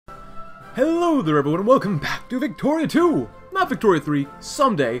Hello there everyone and welcome back to Victoria 2! Not Victoria 3,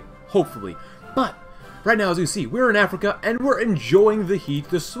 someday, hopefully. But, right now as you see, we're in Africa and we're enjoying the heat,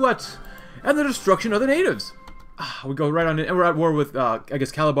 the sweat, and the destruction of the natives. We go right on in, and we're at war with, I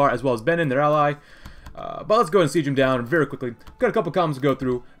guess, Calabar as well as Benin, their ally. But let's go and siege them down very quickly. Got a couple columns to go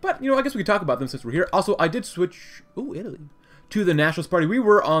through, but, I guess we could talk about them since we're here. Also, I did switch, Italy, to the Nationalist Party. We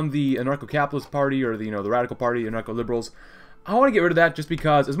were on the Anarcho-Capitalist Party, or the, the Radical Party, Anarcho-Liberals. I want to get rid of that just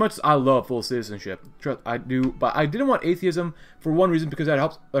because, as much as I love full citizenship, I do, but I didn't want atheism for one reason, because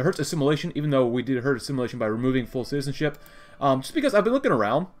that hurts assimilation, even though we did hurt assimilation by removing full citizenship. Just because I've been looking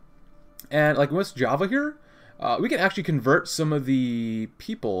around, and like West Java here, we can actually convert some of the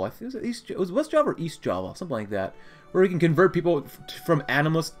people. I think it was West Java or East Java, something like that, where we can convert people from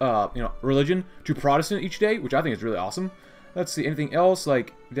animalist, religion to Protestant each day, which I think is really awesome. Let's see, anything else,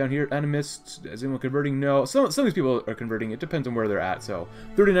 like, down here, animists, is anyone converting? No. Some of these people are converting, it depends on where they're at, so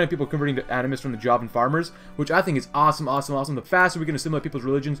 39 people converting to animists from the Javan farmers, which I think is awesome, awesome, awesome. The faster we can assimilate people's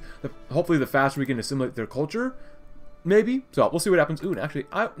religions, hopefully the faster we can assimilate their culture, maybe. So, we'll see what happens. Ooh, and actually,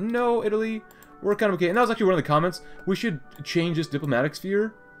 no, Italy, we're kind of okay. And that was actually one of the comments. We should change this diplomatic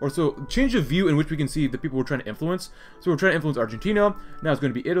sphere, or so, change the view in which we can see the people we're trying to influence. So we're trying to influence Argentina, now it's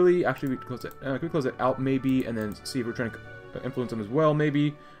going to be Italy. Actually, we can close it, can we close it out, maybe, and then see if we're trying to influence them as well,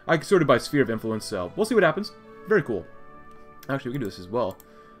 maybe. I can sort of by sphere of influence, so we'll see what happens. Very cool. Actually, we can do this as well.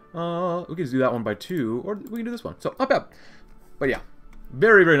 We can just do that one by 2, or we can do this one. So, not bad. But yeah,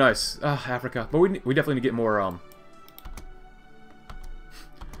 very, very nice. Africa. But we definitely need to get more,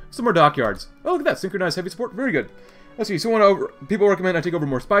 some more dockyards. Oh, look at that. Synchronized heavy support. Very good. Let's see. So, people recommend I take over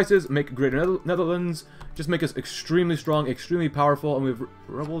more spices, make Greater Netherlands, just make us extremely strong, extremely powerful, and we have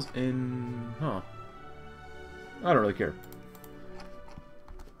rebels in... I don't really care.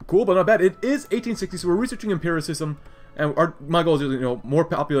 Cool, but not bad. It is 1860, so we're researching empiricism, and my goal is, more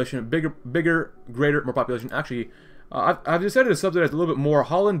population, bigger, greater, more population. Actually, I've decided to subsidize a little bit more.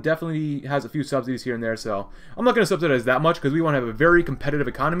 Holland definitely has a few subsidies here and there, so I'm not going to subsidize that much because we want to have a very competitive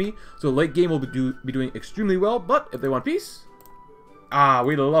economy. So late game will be doing extremely well. But if they want peace,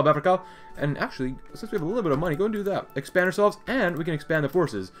 we love Africa. And actually, since we have a little bit of money, go and do that. Expand ourselves, and we can expand the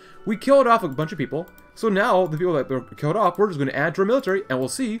forces. We killed off a bunch of people, so now the people that were killed off, we're just going to add to our military, and we'll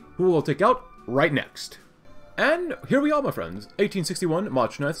see who we'll take out right next. And here we are, my friends. 1861,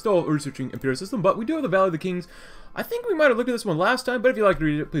 March 9th, still researching empiricism, but we do have the Valley of the Kings. I think we might have looked at this one last time, but if you'd like to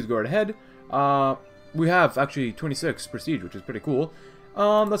read it, please go right ahead. We have, actually, 26 prestige, which is pretty cool.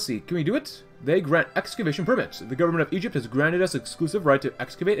 Let's see, can we do it? They grant excavation permits. The government of Egypt has granted us exclusive right to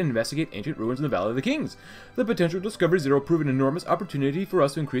excavate and investigate ancient ruins in the Valley of the Kings. The potential discoveries there will prove an enormous opportunity for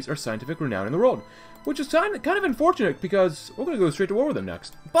us to increase our scientific renown in the world. Which is kind of unfortunate, because we're going to go straight to war with them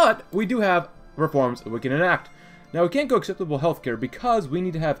next. But we do have reforms we can enact. Now, we can't go acceptable healthcare because we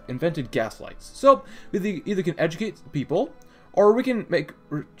need to have invented gas lights. So, we either can educate people, or we can make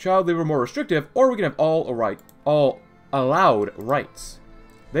child labor more restrictive, or we can have all allowed rights.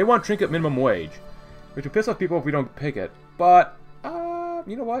 They want trinket minimum wage, which will piss off people if we don't pick it. But,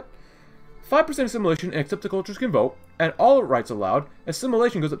 you know what? 5% assimilation and accepted cultures can vote, and all rights allowed.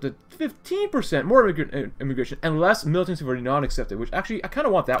 Assimilation goes up to 15%, more immigration, and less militancy for non-accepted, which actually, I kind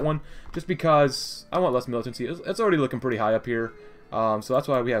of want that one, just because I want less militancy. It's already looking pretty high up here, so that's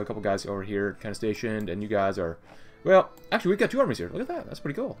why we have a couple guys over here kind of stationed, and you guys are, well, actually, we've got 2 armies here. Look at that. That's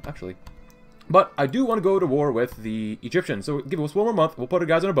pretty cool, actually. But I do want to go to war with the Egyptians, so give us one more month. We'll put our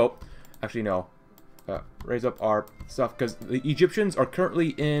guys on a boat. Actually, no. Raise up our stuff, because the Egyptians are currently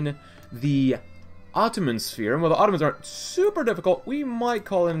in the Ottoman sphere. And while the Ottomans aren't super difficult, we might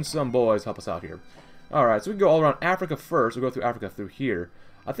call in some boys to help us out here. Alright, so we can go all around Africa first. We'll go through Africa through here.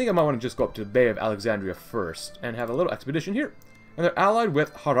 I think I might want to just go up to the Bay of Alexandria first and have a little expedition here. And they're allied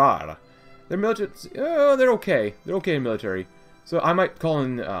with Harar. Their military, they're okay. They're okay in military. So I might call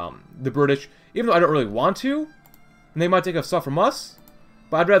in the British, even though I don't really want to. And they might take stuff from us.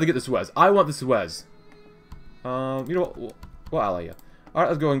 But I'd rather get the Suez. I want the Suez. You know what? We'll ally you. Alright,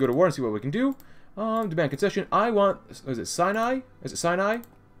 let's go and go to war and see what we can do. Demand concession. I want... Is it Sinai? Is it Sinai?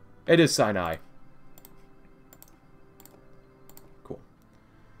 It is Sinai. Cool.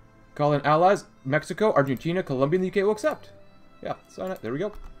 Call in allies. Mexico, Argentina, Colombia, and the UK will accept. Yeah, Sinai. There we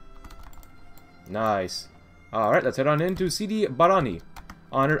go. Nice. Alright, let's head on into Sidi Barani.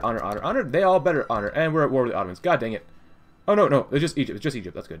 Honored, honored, honored, honored. They all better honor. And we're at war with the Ottomans. God dang it. Oh, no. It's just Egypt. It's just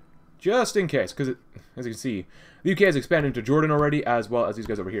Egypt. That's good. Just in case. Because, as you can see, the UK has expanded into Jordan already, as well as these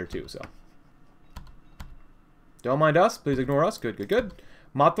guys over here, too. So, don't mind us. Please ignore us. Good, good, good.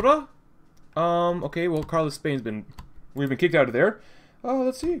 Matra. Okay, well, Carlos Spain's been... We've been kicked out of there. Oh,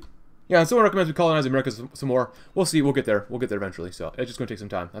 let's see. Yeah, and someone recommends we colonize America some more. We'll see. We'll get there. We'll get there eventually. So it's just going to take some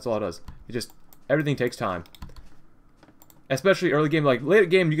time. That's all it does. Everything takes time. Especially early game. Like, late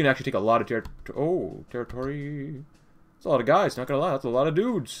game, you can actually take a lot of territory. That's a lot of guys. Not going to lie. That's a lot of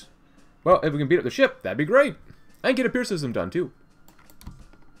dudes. Well, if we can beat up the ship, that'd be great. And get a pier system done, too.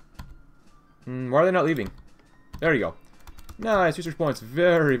 Why are they not leaving? There you go. Nice. Research points.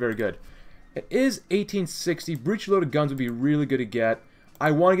 Very, very good. It is 1860. Breech-loaded guns would be really good to get. I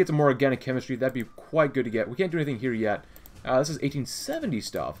want to get some more organic chemistry. That'd be quite good to get. We can't do anything here yet. This is 1870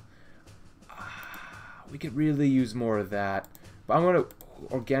 stuff. We could really use more of that. But I'm going to...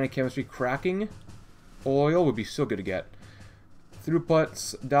 Organic chemistry. Cracking. Oil would be so good to get.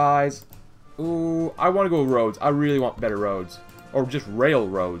 Throughputs. Dyes. Ooh, I want to go roads. I really want better roads. Or just rail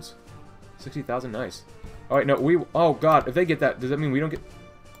roads. 60,000, nice. Alright, no, oh god, if they get that, does that mean we don't get...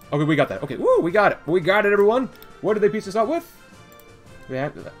 Okay, we got that. Okay, woo, we got it. We got it, everyone. What did they piece us out with? We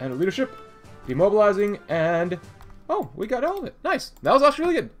had leadership, demobilizing, and... Oh, we got all of it. Nice. That was actually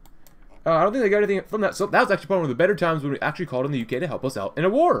really good. I don't think they got anything from that. So that was actually probably one of the better times when we actually called in the UK to help us out in a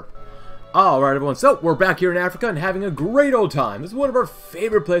war. Alright, everyone. So, we're back here in Africa and having a great old time. This is one of our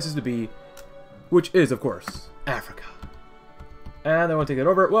favorite places to be, which is, of course, Africa. And they want to take it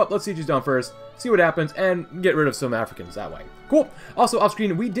over. Well, let's siege these down first, see what happens, and get rid of some Africans that way. Cool. Also, off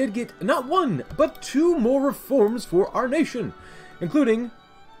screen, we did get not one, but 2 more reforms for our nation, including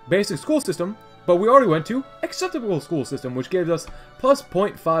basic school system, but we already went to acceptable school system, which gave us plus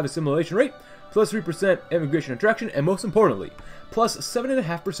 0.5 assimilation rate, plus 3% immigration attraction, and most importantly, plus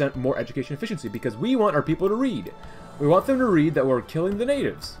 7.5% more education efficiency, because we want our people to read. We want them to read that we're killing the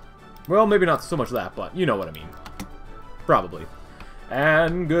natives. Well, maybe not so much that, but you know what I mean. Probably.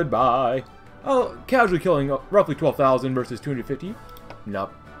 And goodbye. Oh, casually killing roughly 12,000 versus 250.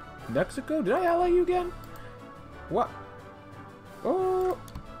 Nope. Mexico? Did I ally you again? What? Oh,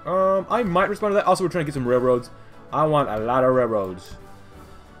 I might respond to that. Also, we're trying to get some railroads. I want a lot of railroads.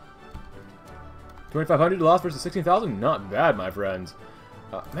 2,500 lost versus 16,000? Not bad, my friends.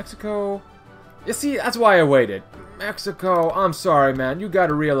 Mexico... You see, that's why I waited. Mexico, I'm sorry, man. You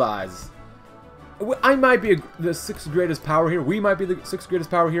gotta realize... I might be the 6th greatest power here. We might be the 6th greatest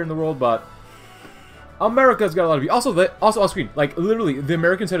power here in the world, but... America's got a lot of... Also, off screen, like, literally, the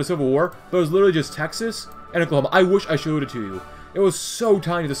Americans had a civil war, but it was literally just Texas and Oklahoma. I wish I showed it to you. It was so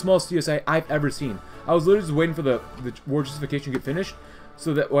tiny, the smallest CSA I've ever seen. I was literally just waiting for the war justification to get finished,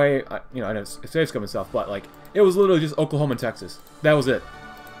 so that way, you know, I know it's safe scum and stuff, but, like, it was literally just Oklahoma and Texas. That was it.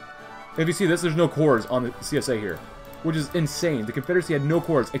 If you see this, there's no cores on the CSA here, which is insane. The Confederacy had no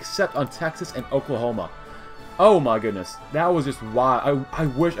cores except on Texas and Oklahoma. Oh my goodness. That was just wild. I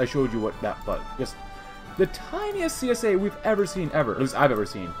wish I showed you what that, but just the tiniest CSA we've ever seen, ever. At least I've ever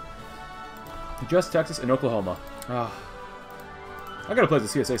seen. Just Texas and Oklahoma. I gotta play the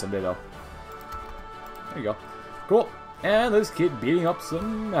CSA someday, though. There you go. Cool. And let's keep beating up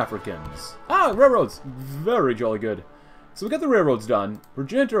some Africans. Railroads. Very jolly good. So we got the railroads done.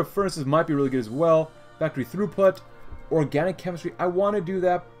 Progenitor of furnaces might be really good as well. Factory throughput. Organic chemistry. I want to do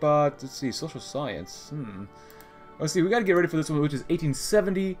that, but let's see. Social science. Let's see. We got to get ready for this one, which is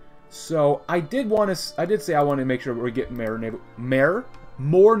 1870. So I did say I want to make sure we get more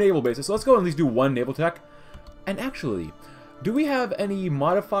naval bases. So let's go and at least do 1 naval tech. And actually, do we have any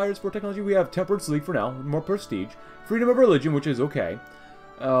modifiers for technology? We have Temperance League for now, more prestige. Freedom of religion, which is okay.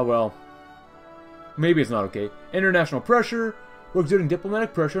 Well, maybe it's not okay. International pressure. We're exerting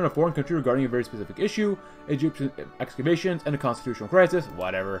diplomatic pressure on a foreign country regarding a very specific issue. Egyptian excavations and a constitutional crisis.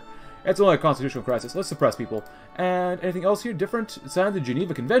 Whatever. It's only a constitutional crisis. Let's suppress people. And anything else here different? Sign the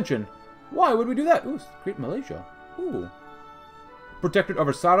Geneva Convention. Why would we do that? Ooh, create Malaysia. Ooh. Protectorate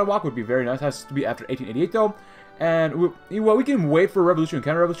over Sarawak would be very nice. Has to be after 1888 though. And we can wait for a revolution and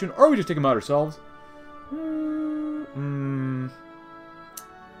counter-revolution, or we just take them out ourselves.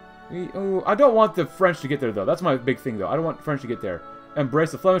 I don't want the French to get there though. That's my big thing though. I don't want French to get there.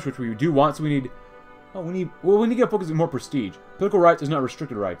 Embrace the Flemish, which we do want. So we need. We need to focus on more prestige. Political rights is not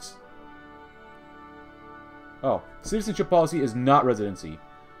restricted rights. Oh, citizenship policy is not residency.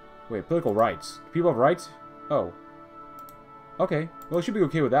 Wait, political rights. Do people have rights? Oh. Okay. Well, we should be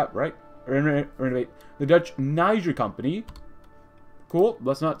okay with that, right? Renovate the Dutch Niger Company. Cool.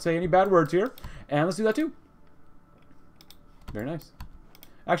 Let's not say any bad words here. And let's do that too. Very nice.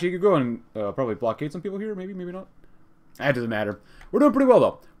 Actually, you could go and probably blockade some people here. Maybe, maybe not. That doesn't matter. We're doing pretty well,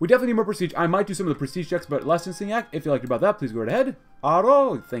 though. We definitely need more prestige. I might do some of the prestige checks, but licensing act. If you liked about that, please go right ahead.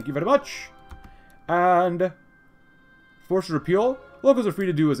 Auto. Thank you very much. And forced repeal. Locals are free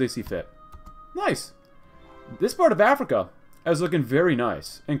to do as they see fit. Nice. This part of Africa is looking very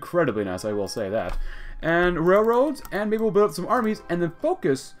nice. Incredibly nice, I will say that. And railroads, and maybe we'll build up some armies, and then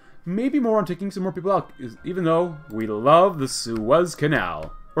focus maybe more on taking some more people out, even though we love the Suez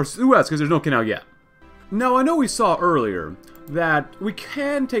Canal. Or Suez, because there's no canal yet. Now, I know we saw earlier that we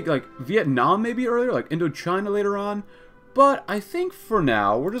can take, like, Vietnam maybe earlier, like Indochina later on, but I think for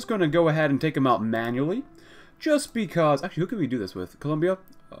now, we're just going to go ahead and take them out manually, just because... Actually, who can we do this with? Colombia?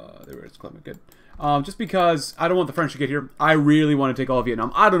 There it is, Colombia, good. Just because I don't want the French to get here. I really want to take all of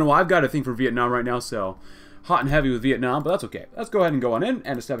Vietnam. I don't know why, I've got a thing for Vietnam right now, so... Hot and heavy with Vietnam, but that's okay. Let's go ahead and go on in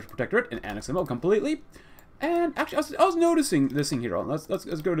and establish a protectorate and annex them out completely. And actually, I was noticing this thing here. Let's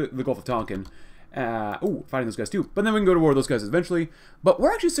go to the Gulf of Tonkin. Ooh, fighting those guys too. But then we can go to war with those guys eventually. But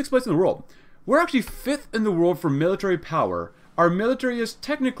we're actually 6th place in the world. We're actually 5th in the world for military power. Our military is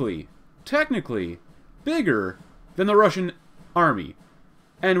technically bigger than the Russian army.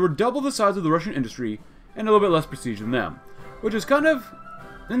 And we're double the size of the Russian industry and a little bit less prestige than them. Which is kind of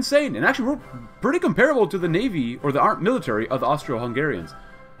insane. And actually, we're pretty comparable to the navy or the military of the Austro-Hungarians.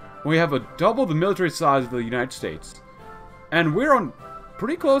 We have double the military size of the United States. And we're on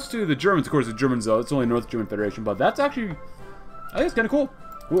pretty close to the Germans. Of course, the Germans, though, it's only North German Federation. But that's actually, I think it's kind of cool.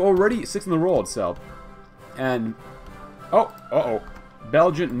 We're already 6th in the world, so. And, oh.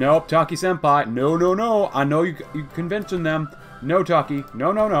 Belgian, nope, Taki Senpai. No. I know you convincing them. No, Taki.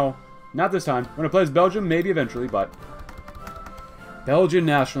 No. Not this time. When I play as Belgium, maybe eventually, but. Belgian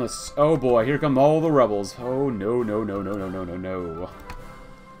nationalists. Oh boy, here come all the rebels. Oh, no.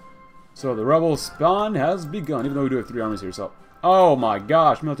 So the rebel spawn has begun, even though we do have 3 armies here, so... Oh my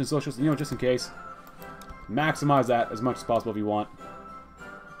gosh, militant socialists, you know, just in case. Maximize that as much as possible if you want.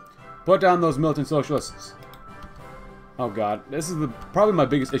 Put down those militant socialists. Oh god, this is probably my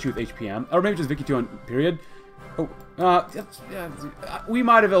biggest issue with HPM. Or maybe just Vicky 2 on period. Oh, we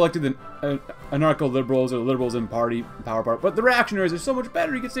might have elected the anarcho-liberals or liberals in power part, but the reactionaries are so much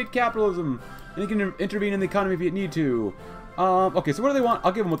better. You can state capitalism, and you can intervene in the economy if you need to. Okay, so what do they want?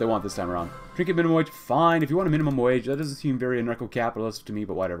 I'll give them what they want this time around. Trinket minimum wage, fine. If you want a minimum wage, that doesn't seem very anarcho-capitalist to me,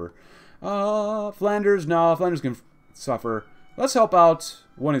 but whatever. Flanders, no, Flanders can suffer. Let's help out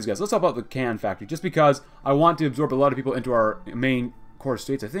one of these guys. Let's help out the can factory, just because I want to absorb a lot of people into our main core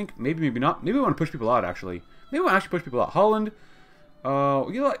states. I think, maybe not. Maybe we want to push people out, actually. Maybe we want to actually push people out. Holland,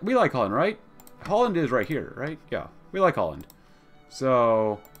 we like Holland, right? Holland is right here, right? Yeah, we like Holland.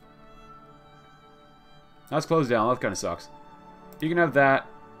 So, let's close down. That kind of sucks. You can have that,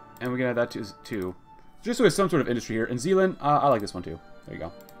 and we can have that too. Just so we have some sort of industry here. And Zealand, I like this one too. There you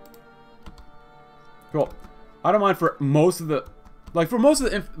go. Cool. I don't mind for most of the,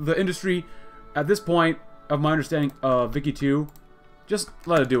 the industry at this point of my understanding of Vicky 2. Just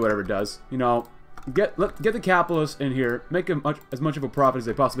let it do whatever it does. You know, get the capitalists in here, make as much of a profit as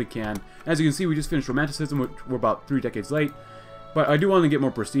they possibly can. As you can see, we just finished Romanticism, which we're about 3 decades late. But I do want to get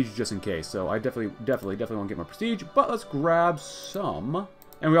more prestige just in case, so I definitely want to get more prestige. But let's grab some,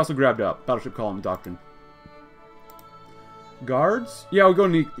 and we also grabbed up Battleship Column Doctrine. Guards? Yeah, we'll go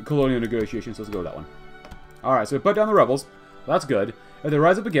into colonial negotiations, so let's go with that one. All right, so we put down the rebels. That's good. If they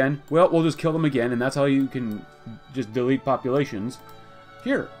rise up again, well, we'll just kill them again, and that's how you can just delete populations.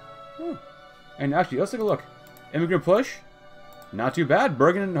 Here. Oh. And actually, let's take a look. Immigrant push? Not too bad.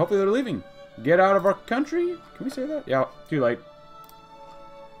 Bergen, hopefully they're leaving. Get out of our country? Can we say that? Yeah, too late.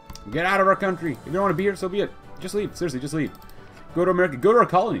 Get out of our country. If you don't want to be here, so be it. Just leave. Seriously, just leave. Go to America. Go to our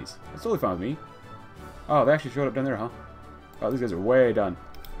colonies. That's totally fine with me. Oh, they actually showed up down there, huh? Oh, these guys are way done.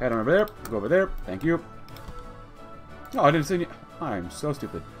 Head on over there. Go over there. Thank you. Oh, I didn't send you... I'm so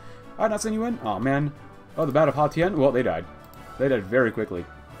stupid. I did not send you in? Oh, man. Oh, the Battle of Hatien? Well, they died. They died very quickly.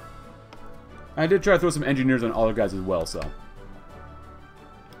 I did try to throw some engineers on all the guys as well, so...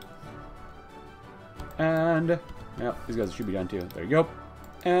 And... yeah, these guys should be done too. There you go.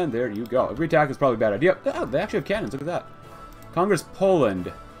 And there you go. Every attack is probably a bad idea. Oh, they actually have cannons. Look at that. Congress Poland.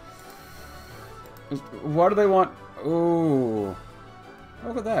 What do they want? Oh.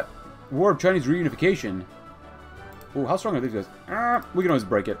 Look at that. War of Chinese Reunification. Oh, how strong are these guys? We can always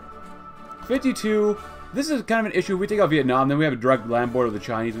break it. 52. This is kind of an issue. If we take out Vietnam, then we have a direct land border with the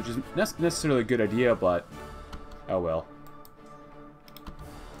Chinese, which is not necessarily a good idea, but... oh well.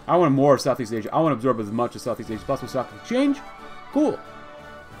 I want more of Southeast Asia. I want to absorb as much of Southeast Asia as possible. Stock exchange? Cool.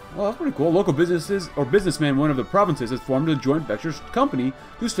 Well, that's pretty cool. Local businesses or businessmen in one of the provinces has formed a joint venture company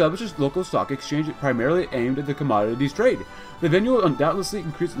to establish a local stock exchange primarily aimed at the commodities trade. The venue will undoubtedly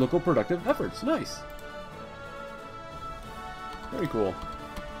increase local productive efforts. Nice. Very cool.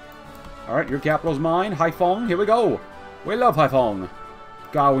 Alright, your capital's mine. Haiphong, here we go. We love Haiphong.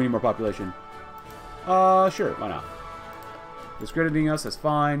 God, we need more population. Sure, why not? Discrediting us, that's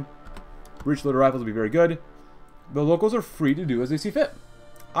fine. Breach loader rifles will be very good. The locals are free to do as they see fit.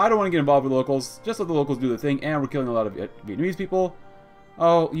 I don't want to get involved with the locals. Just let the locals do their thing, and we're killing a lot of Vietnamese people.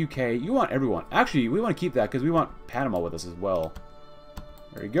 Oh, UK, you want everyone. Actually, we want to keep that because we want Panama with us as well.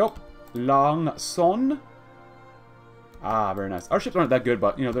 There you go. Long Son. Ah, very nice. Our ships aren't that good,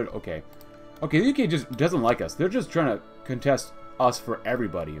 but, you know, they're okay. Okay, the UK just doesn't like us. They're just trying to contest us for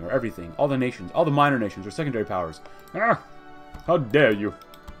everybody or everything. All the nations. All the minor nations or secondary powers. Ah! How dare you.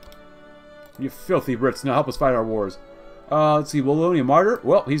 You filthy Brits. Now help us fight our wars. Let's see. Wallonia Martyr.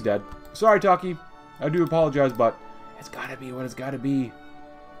 Well, he's dead. Sorry, Taki. I do apologize, but it's gotta be what it's gotta be.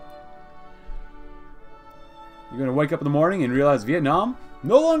 You're gonna wake up in the morning and realize Vietnam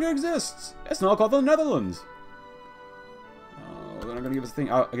no longer exists. It's now called the Netherlands. Oh, they're not gonna give us a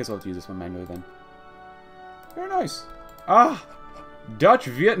thing. I guess I'll have to use this one manually then. Very nice. Ah, Dutch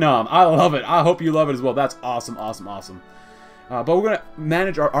Vietnam. I love it. I hope you love it as well. That's awesome, awesome, awesome. But we're gonna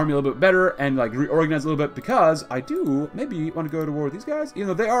manage our army a little bit better and like reorganize a little bit because I do maybe want to go to war with these guys. You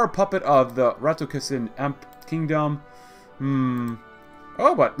know, they are a puppet of the Ratokisin Kingdom.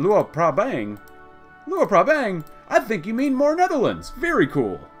 Oh, but Luo Prabang. Luo Prabang. I think you mean more Netherlands. Very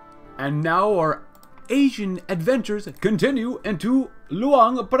cool. And now our Asian adventures continue into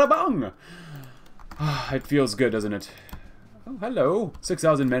Luang Prabang. It feels good, doesn't it? Oh, hello.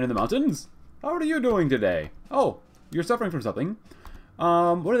 6,000 men in the mountains. How are you doing today? Oh, you're suffering from something.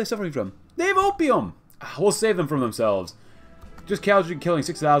 What are they suffering from? They have opium. We'll save them from themselves. Just casually killing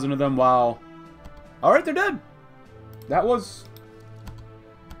 6,000 of them while... Alright, they're dead. That was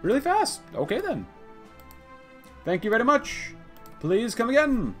really fast. Okay, then. Thank you very much. Please come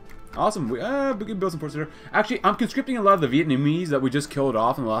again. Awesome. We can build some ports here. Actually, I'm conscripting a lot of the Vietnamese that we just killed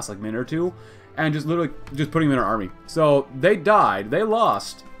off in the last like minute or two, and just literally just putting them in our army. So they died. They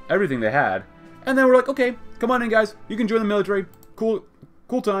lost everything they had, and then we're like, okay, come on in, guys. You can join the military. Cool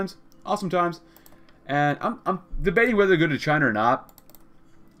times. Awesome times. And I'm debating whether to go to China or not.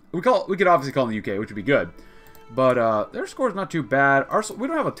 We could obviously call them the UK, which would be good. But their score's not too bad. We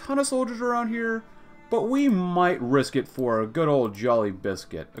don't have a ton of soldiers around here, but we might risk it for a good old jolly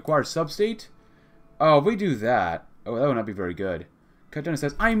biscuit. Acquire substate. Oh, if we do that, oh, that would not be very good. Katana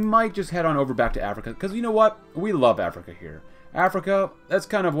says, I might just head on over back to Africa, because you know what? We love Africa here. Africa, that's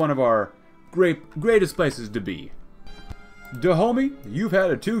kind of one of our greatest places to be. Dahomey, you've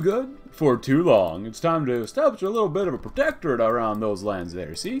had it too good for too long. It's time to establish a little bit of a protectorate around those lands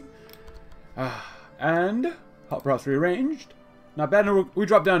there, see? And perhaps rearranged. Not bad. We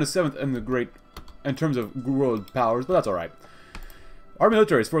dropped down to 7th in terms of world powers, but that's alright. Our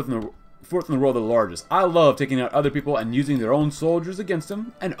military is fourth in the world, the largest. I love taking out other people and using their own soldiers against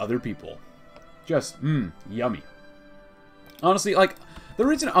them and other people. Just, yummy. Honestly, like, the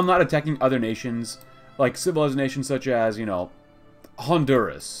reason I'm not attacking other nations, like civilized nations such as, you know,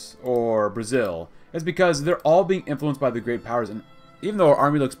 Honduras or Brazil, is because they're all being influenced by the great powers, and even though our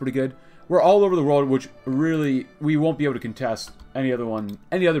army looks pretty good, we're all over the world, which really, we won't be able to contest any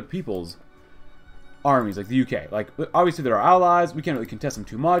other people's armies, like the UK. Like, obviously they're our allies, we can't really contest them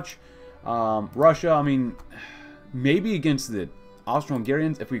too much. Russia, I mean, maybe against the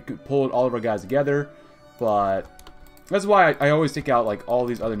Austro-Hungarians if we could pull all of our guys together, but that's why I always take out, like, all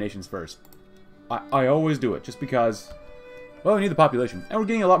these other nations first. I always do it, just because, well, we need the population. And we're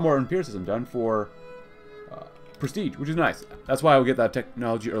getting a lot more empiricism done for prestige, which is nice. That's why I will get that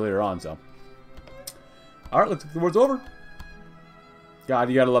technology earlier on, so. Alright, looks like the war's over. God,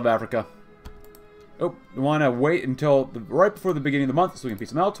 you gotta love Africa. Oh, we want to wait until right before the beginning of the month so we can piece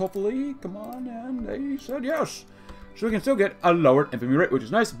them out, hopefully. Come on, and they said yes. So we can still get a lowered infamy rate, which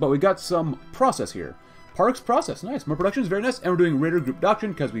is nice, but we got some process here. Parks process, nice. More production is very nice, and we're doing Raider Group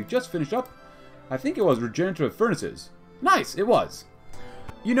Doctrine because we've just finished up, I think it was regenerative furnaces. Nice, it was.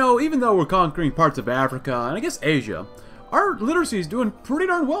 You know, even though we're conquering parts of Africa, and I guess Asia, our literacy is doing pretty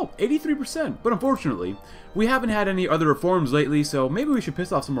darn well, 83%. But unfortunately, we haven't had any other reforms lately, so maybe we should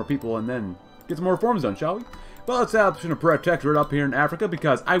piss off some more people and then get some more reforms done, shall we? Well, let's establish a protectorate up here in Africa,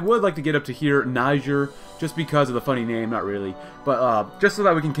 because I would like to get up to here, Niger, just because of the funny name, not really, but just so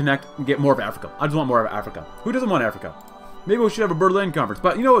that we can connect and get more of Africa. I just want more of Africa. Who doesn't want Africa? Maybe we should have a Berlin conference,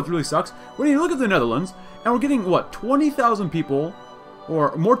 but you know what really sucks? When you look at the Netherlands, and we're getting, what, 20,000 people,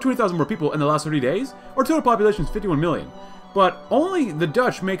 or more 20,000 more people in the last 30 days? Our total population is 51 million. But only the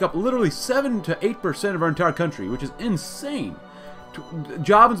Dutch make up literally 7 to 8% of our entire country, which is insane.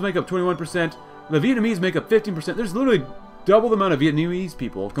 Javaans make up 21%. The Vietnamese make up 15%. There's literally double the amount of Vietnamese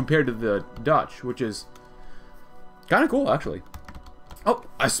people compared to the Dutch, which is kind of cool, actually. Oh,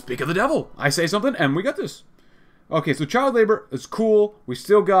 I speak of the devil. I say something, and we got this. Okay, so child labor is cool. We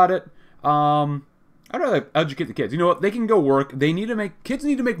still got it. I'd rather educate the kids. You know what? They can go work. Kids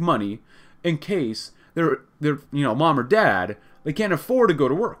need to make money in case they're you know, mom or dad, they can't afford to go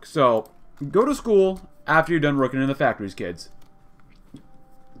to work. So go to school after you're done working in the factories, kids.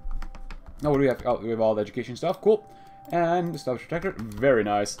 Oh, what do we have? Oh, we have all the education stuff. Cool. And established protector. Very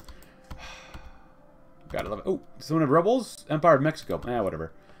nice. Gotta love it. Oh, someone of rebels? Empire of Mexico.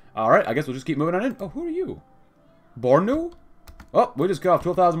 Whatever. Alright, I guess we'll just keep moving on in. Oh, who are you? Bornu? Oh, we just got off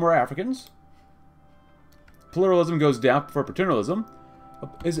 12,000 more Africans. Pluralism goes down for paternalism.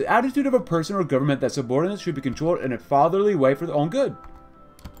 Is the attitude of a person or government that subordinates should be controlled in a fatherly way for their own good.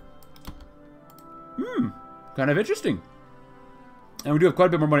 Kind of interesting. And we do have quite a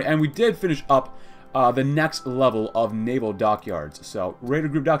bit more money. And we did finish up the next level of naval dockyards. So, Raider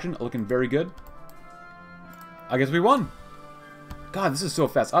Group Doctrine looking very good. I guess we won. God, this is so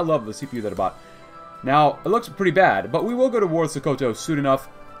fast. I love the CPU that I bought. Now, it looks pretty bad, but we will go to war with Sokoto soon enough.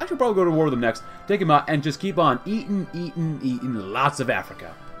 I should probably go to war with them next, take him out, and just keep on eating lots of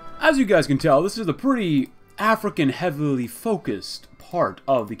Africa. As you guys can tell, this is a pretty African-heavily focused part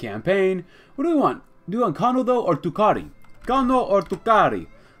of the campaign. What do we want? Do we want Kano, though, or Tukari? Kano or Tukari?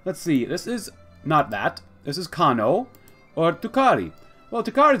 Let's see. This is not that. This is Kano or Tukari. Well,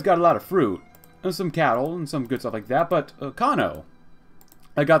 Tukari's got a lot of fruit, and some cattle, and some good stuff like that, but Kano,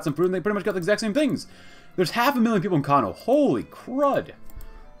 I got some fruit, and they pretty much got the exact same things. There's 500,000 people in Kano. Holy crud.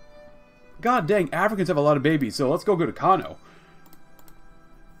 God dang, Africans have a lot of babies, so let's go to Kano.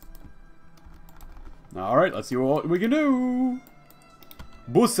 Alright, let's see what we can do.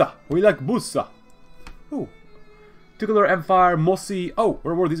 Bussa. We like Bussa. Ooh. Titular Empire, Mosi. Oh,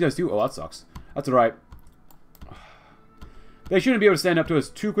 where were these guys too? Oh, that sucks. That's alright. They shouldn't be able to stand up to us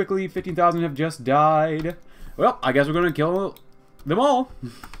too quickly. 15,000 have just died. Well, I guess we're going to kill them all.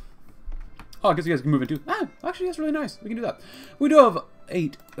 Oh, I guess you guys can move into... actually, that's really nice. We can do that. We do have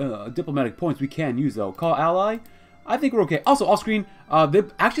 8 diplomatic points we can use, though. Call ally. I think we're okay. Also, off-screen,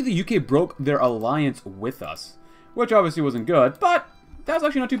 actually, the UK broke their alliance with us, which obviously wasn't good, but that's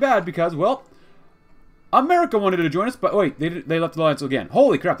actually not too bad because, well, America wanted to join us, but wait, they left the alliance again.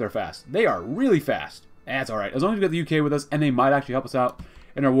 Holy crap, they're fast. They are really fast. That's alright. As long as we got the UK with us, and they might actually help us out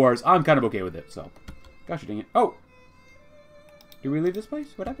in our wars, I'm kind of okay with it, so. Gosh dang it. Oh! Did we leave this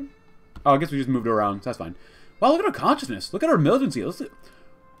place? What happened? Oh, I guess we just moved around, so that's fine. Wow, look at our consciousness. Look at our militancy.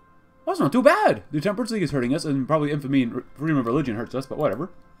 That's not too bad. The Temperance League is hurting us, and probably infamy and freedom of religion hurts us, but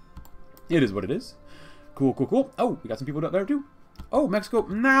whatever. It is what it is. Cool, cool, cool. Oh, we got some people out there, too. Oh, Mexico.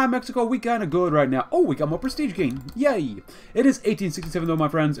 Nah, Mexico, we kind of good right now. Oh, we got more prestige gain. Yay. It is 1867, though, my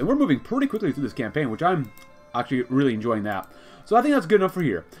friends, and we're moving pretty quickly through this campaign, which I'm actually really enjoying that. So I think that's good enough for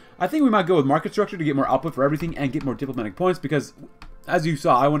here. I think we might go with market structure to get more output for everything and get more diplomatic points because, as you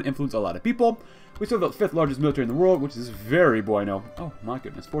saw, I want to influence a lot of people. We still have the 5th largest military in the world, which is very bueno. Oh, my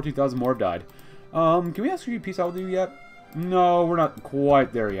goodness. 14,000 more have died. Can we ask you to peace out with you yet? No, we're not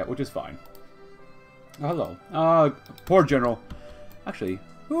quite there yet, which is fine. Oh, hello. Poor general. Actually,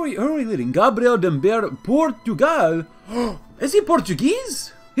 who are we leading? Gabriel Dember, Portugal? Is he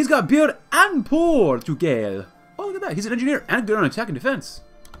Portuguese? He's got beard and Portugal. Oh, look at that. He's an engineer and good on attack and defense.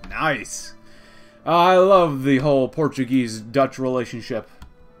 Nice. I love the whole Portuguese-Dutch relationship.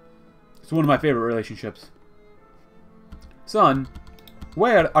 It's one of my favorite relationships. Son,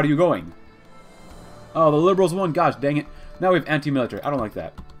 where are you going? Oh, the liberals won. Gosh, dang it. Now we have anti-military. I don't like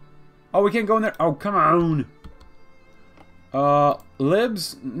that. Oh, we can't go in there? Oh, come on.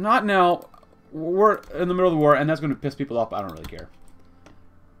 Libs? Not now. We're in the middle of the war, and that's going to piss people off, but I don't really care.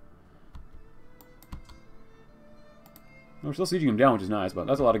 We're still sieging him down, which is nice, but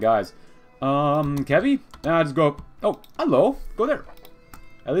that's a lot of guys. Kevy? Just go... Oh, hello. Go there.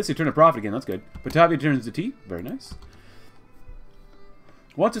 At least they turn a profit again. That's good. Batavia turns to T. Very nice.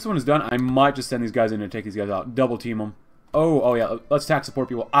 Once this one is done, I might just send these guys in and take these guys out. Double team them. Oh yeah. Let's tax the poor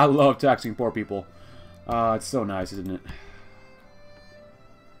people. I love taxing poor people. It's so nice, isn't it?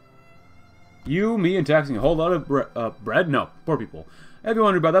 You, me, and taxing a whole lot of bread? No, poor people. If you're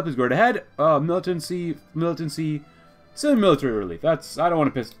wondering about that, please go right ahead. Militancy, send military relief. That's, I don't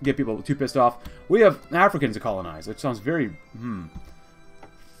want to get people too pissed off. We have Africans to colonize. It sounds very, You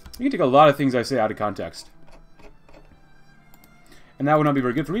can take a lot of things I say out of context. And that would not be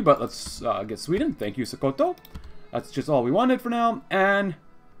very good for me, but let's get Sweden. Thank you, Sokoto. That's just all we wanted for now. And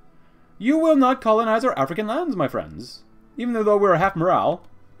you will not colonize our African lands, my friends. Even though we're half morale.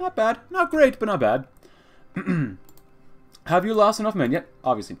 Not bad. Not great, but not bad. Have you lost enough men yet?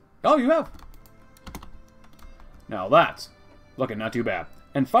 Obviously. Oh, you have. Now that's looking not too bad.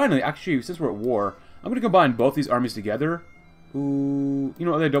 And finally, actually, since we're at war, I'm going to combine both these armies together. Ooh, you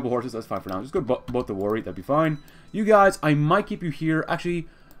know what, they have double horses, that's fine for now. Just go both the war rate, that'd be fine. You guys, I might keep you here. Actually,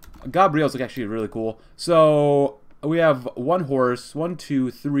 Gabriel's actually really cool. So, we have 1 horse, 1,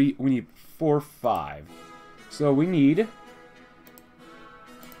 2, 3, we need 4, 5. So we need...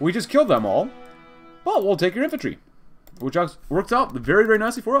 We just killed them all, but we'll take your infantry. which works out very, very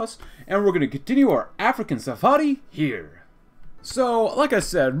nicely for us. And we're going to continue our African safari here. So, like I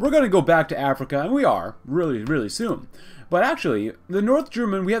said, we're going to go back to Africa, and we are, really, really soon. But actually, we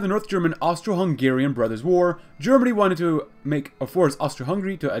have the North German Austro-Hungarian Brothers' War. Germany wanted to force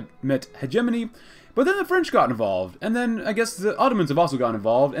Austro-Hungary to admit hegemony, but then the French got involved, and then I guess the Ottomans have also gotten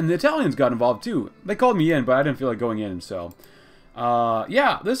involved, and the Italians got involved too. They called me in, but I didn't feel like going in, so...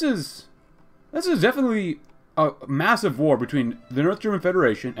 yeah, this is definitely a massive war between the North German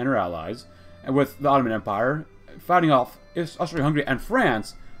Federation and her allies, and with the Ottoman Empire, fighting off Austria-Hungary and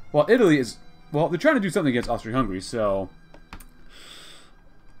France, while Italy is... Well, they're trying to do something against Austria-Hungary, so...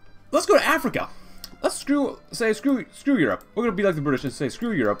 Let's go to Africa. Let's screw Europe. We're going to be like the British and say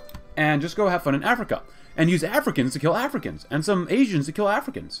screw Europe, and just go have fun in Africa. And use Africans to kill Africans, and some Asians to kill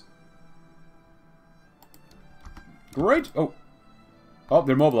Africans. Great. Oh,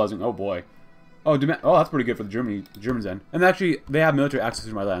 they're mobilizing. Oh, boy. Oh, that's pretty good for the Germans then. And actually, they have military access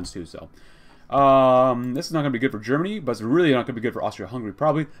to my lands, too, so... this is not going to be good for Germany, but it's really not going to be good for Austria-Hungary,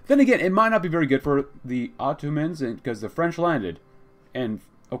 probably. Then again, it might not be very good for the Ottomans, because the French landed. And,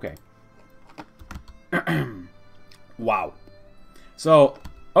 okay. Wow. So,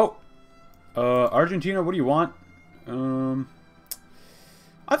 Argentina, what do you want?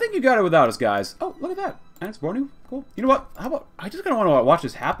 I think you got it without us, guys. Oh, look at that. And it's Borneo. Cool. You know what? How about, I just kind of want to watch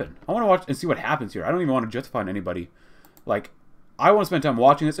this happen. I want to watch and see what happens here. I don't even want to justify anybody. Like... I want to spend time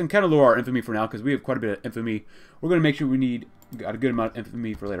watching this and kind of lower our infamy for now because we have quite a bit of infamy. We're going to make sure we got a good amount of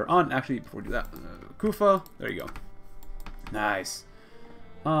infamy for later on. Actually, before we do that, Kufa, there you go. Nice.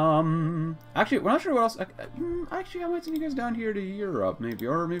 Actually, we're not sure what else. Actually, I might send you guys down here to Europe, maybe,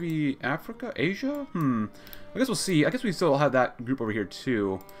 or maybe Africa, Asia. I guess we'll see. I guess we still have that group over here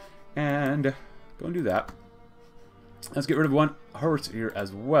too, and go and do that. Let's get rid of one horse here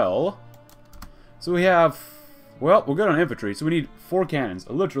as well. So we have. Well, we're good on infantry, so we need 4 cannons.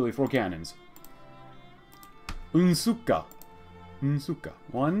 Literally 4 cannons. Unsuka.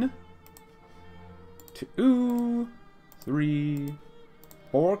 1, 2, 3,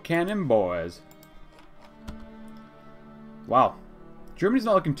 4 cannon boys. Wow. Germany's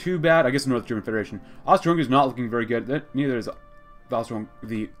not looking too bad. I guess the North German Federation. Austria-Hungary's not looking very good. Neither is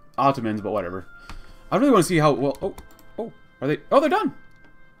the Ottomans, but whatever. I really want to see how... Well, are they... Oh, they're done!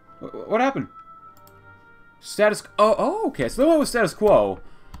 What happened? Status... Oh, okay. So the one was status quo.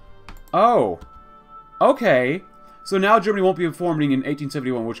 Oh. Okay. So now Germany won't be forming in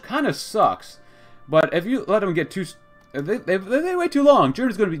 1871, which kind of sucks. But if you let them get too... They wait too long.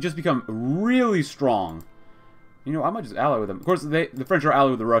 Germany's going to just become really strong. You know, I might just ally with them. Of course, the French are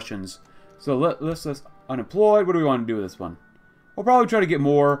allied with the Russians. So let's unemployed. What do we want to do with this one? We'll probably try to get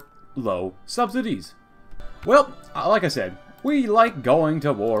more low subsidies. Well, like I said, we like going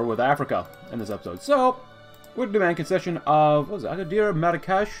to war with Africa in this episode. So... would demand concession of, what was it, Agadir,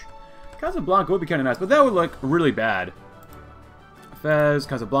 Marrakesh? Casablanca would be kind of nice, but that would look really bad. Fez,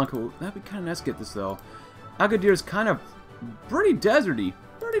 Casablanca, that'd be kind of nice to get this, though. Agadir is kind of pretty deserty.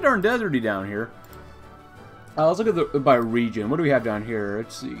 Pretty darn deserty down here. Let's look at by region. What do we have down here?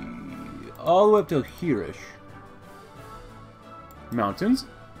 Let's see. All the way up to here-ish. Mountains,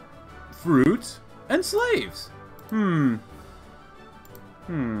 fruits, and slaves.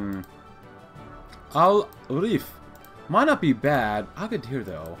 Al-Rif. Might not be bad. Agadir,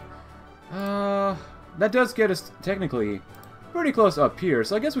 though. That does get us, technically, pretty close up here.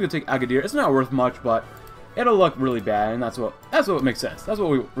 So I guess we could take Agadir. It's not worth much, but it'll look really bad, and that's what makes sense. That's what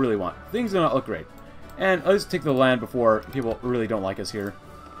we really want. Things do not look great. And let's take the land before people really don't like us here.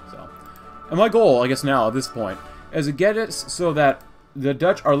 So, and my goal, I guess now, at this point, is to get it so that the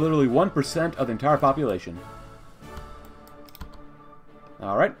Dutch are literally 1% of the entire population.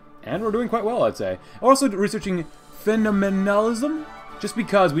 Alright. And we're doing quite well, I'd say. Also researching phenomenalism, just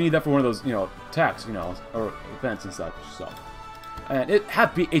because we need that for one of those, attacks, or events and such, so. And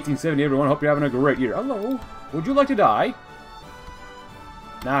happy 1870, everyone. Hope you're having a great year. Hello. Would you like to die?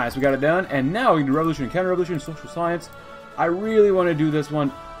 Nice, we got it done. And now we can do revolution and counter-revolution and social science. I really want to do this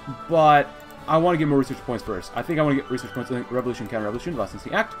one, but I want to get more research points first. I think I want to get research points in revolution, counter-revolution,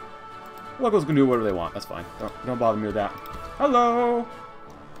 licensing act. Locals can do whatever they want. That's fine. Don't bother me with that. Hello.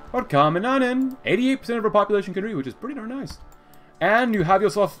 Or coming on in. 88% of our population can read, which is pretty darn nice. And you have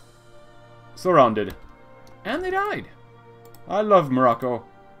yourself surrounded. And they died. I love Morocco.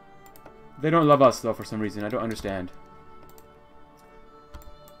 They don't love us, though, for some reason. I don't understand.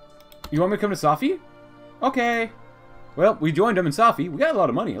 You want me to come to Safi? Okay. Well, we joined them in Safi. We got a lot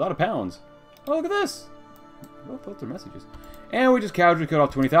of money, a lot of pounds. Oh, look at this. Well, filter messages. And we just casually cut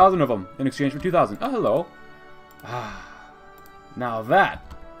off 20,000 of them in exchange for 2,000. Oh, hello. Now that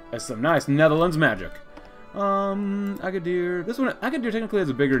is some nice Netherlands magic. Agadir. This one, Agadir technically has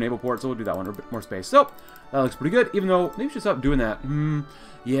a bigger naval port, so we'll do that one, or a bit more space. So, that looks pretty good, even though maybe we should stop doing that.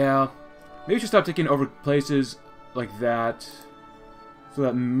 Yeah. Maybe we should stop taking over places like that, so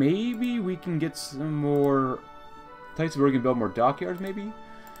that maybe we can get some more places where we can build more dockyards, maybe?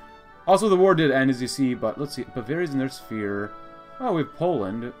 Also, the war did end, as you see, but let's see. Bavaria's in their sphere. Oh, we have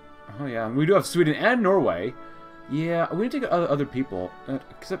Poland. Oh, yeah. We do have Sweden and Norway. Yeah, we need to take other people,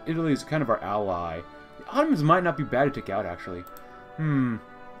 except Italy is kind of our ally. The Ottomans might not be bad to take out, actually.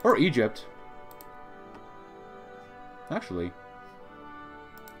 Or Egypt. Actually.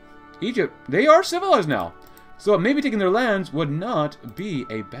 Egypt, they are civilized now. So maybe taking their lands would not be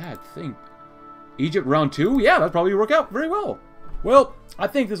a bad thing. Egypt round 2? Yeah, that'd probably work out very well. Well, I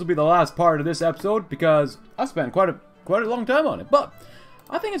think this will be the last part of this episode because I spent quite a long time on it. But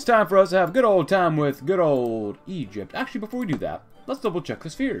I think it's time for us to have a good old time with good old Egypt. Actually, before we do that, let's double check the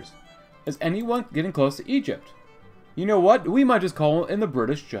spheres. Is anyone getting close to Egypt? You know what? We might just call in the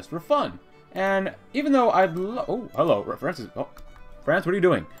British just for fun. And even though I'd oh, hello, France. Oh, France, what are you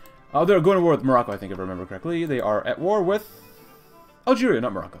doing? Oh, they're going to war with Morocco, I think, if I remember correctly. They are at war with Algeria,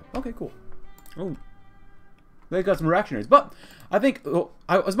 not Morocco. Okay, cool. Oh, they got some reactionaries. But I think,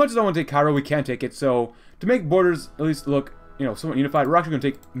 as much as I want to take Cairo, we can't take it. So to make borders at least look, you know, somewhat unified, we're actually going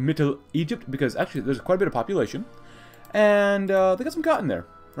to take Middle Egypt because actually there's quite a bit of population, and they got some cotton there,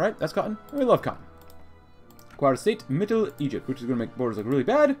 right? That's cotton. We love cotton. Acquired state, Middle Egypt, which is going to make borders look really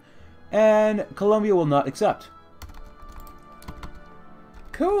bad, and Colombia will not accept.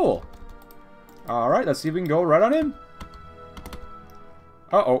 Cool. Alright, let's see if we can go right on in.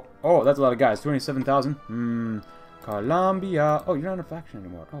 Uh-oh. Oh, that's a lot of guys. 27,000. Colombia. Oh, you're not in a faction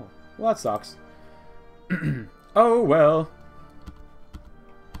anymore. Oh, well, that sucks. Oh, well.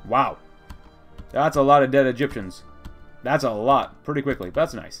 Wow. That's a lot of dead Egyptians. That's a lot. Pretty quickly.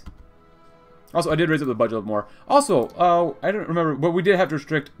 That's nice. Also, I did raise up the budget a little more. Also, I don't remember, but we did have to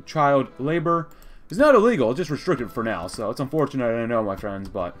restrict child labor. It's not illegal, it's just restricted for now, so it's unfortunate, I know, my friends,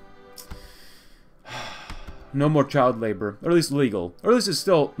 but no more child labor, or at least legal, or at least it's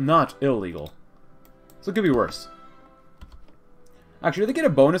still not illegal. So it could be worse. Actually, do they get a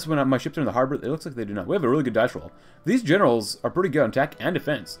bonus when my ships are in the harbor? It looks like they do not. We have a really good dice roll. These generals are pretty good on attack and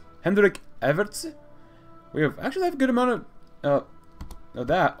defense. Hendrik Everts. We have actually have a good amount of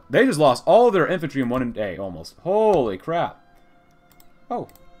that. They just lost all their infantry in one day, almost. Holy crap. Oh.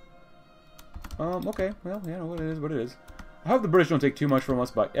 Okay, well, you know, what it is, what it is. I hope the British don't take too much from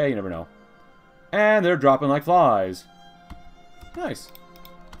us, but, yeah, you never know. And they're dropping like flies. Nice.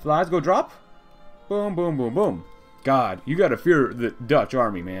 Flies go drop. Boom, boom, boom, boom. God, you gotta fear the Dutch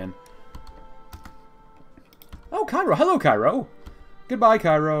army, man. Oh, Cairo. Hello, Cairo. Goodbye,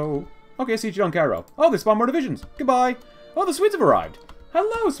 Cairo. Okay, siege on Cairo. Oh, they spawn more divisions. Goodbye. Oh, the Swedes have arrived.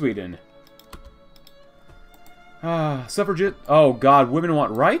 Hello, Sweden. Suffragette. Oh, God. Women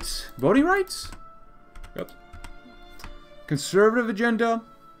want rights? Voting rights? Yep. Conservative agenda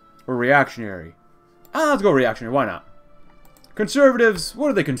or reactionary? Let's go reactionary. Why not? Conservatives, what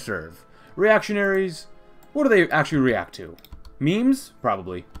do they conserve? Reactionaries, what do they actually react to? Memes?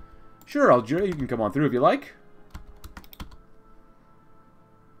 Probably. Sure, Algeria, you can come on through if you like.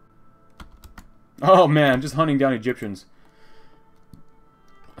 Oh, man, just hunting down Egyptians.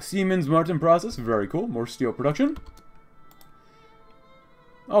 Siemens Martin process, very cool. More steel production.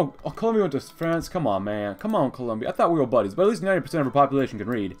 Oh, Colombia went to France. Come on, man. Come on, Colombia. I thought we were buddies, but at least 90% of our population can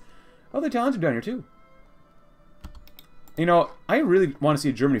read. Oh, the Italians are down here, too. You know, I really want to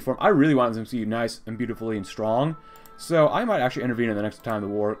see Germany form. I really want them to see nice and beautifully and strong. So I might actually intervene in the next time the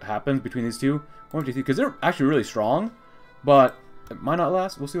war happens between these two. Because they're actually really strong, but it might not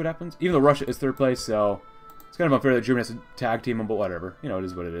last. We'll see what happens. Even though Russia is third place, so it's kind of unfair that Germany has to tag team them, but whatever. You know, it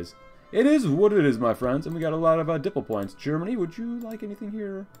is what it is. It is what it is, my friends, and we got a lot of diplo points. Germany, would you like anything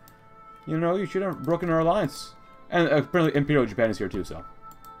here? You know, you should have broken our alliance. And apparently Imperial Japan is here too, so.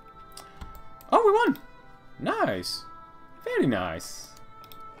 Oh, we won! Nice. Very nice.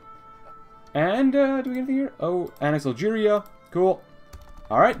 And, do we get anything here? Oh, annex Algeria. Cool.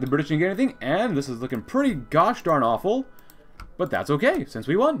 Alright, the British didn't get anything, and this is looking pretty gosh darn awful. But that's okay, since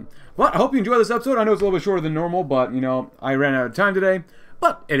we won. Well, I hope you enjoyed this episode. I know it's a little bit shorter than normal, but, you know, I ran out of time today.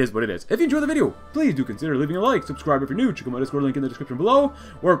 But it is what it is. If you enjoyed the video, please do consider leaving a like, subscribe if you're new, check out my Discord link in the description below.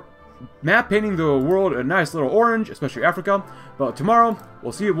 We're map painting the world a nice little orange, especially Africa. But tomorrow,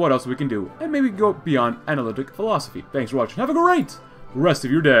 we'll see what else we can do, and maybe go beyond analytic philosophy. Thanks for watching. Have a great rest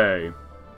of your day.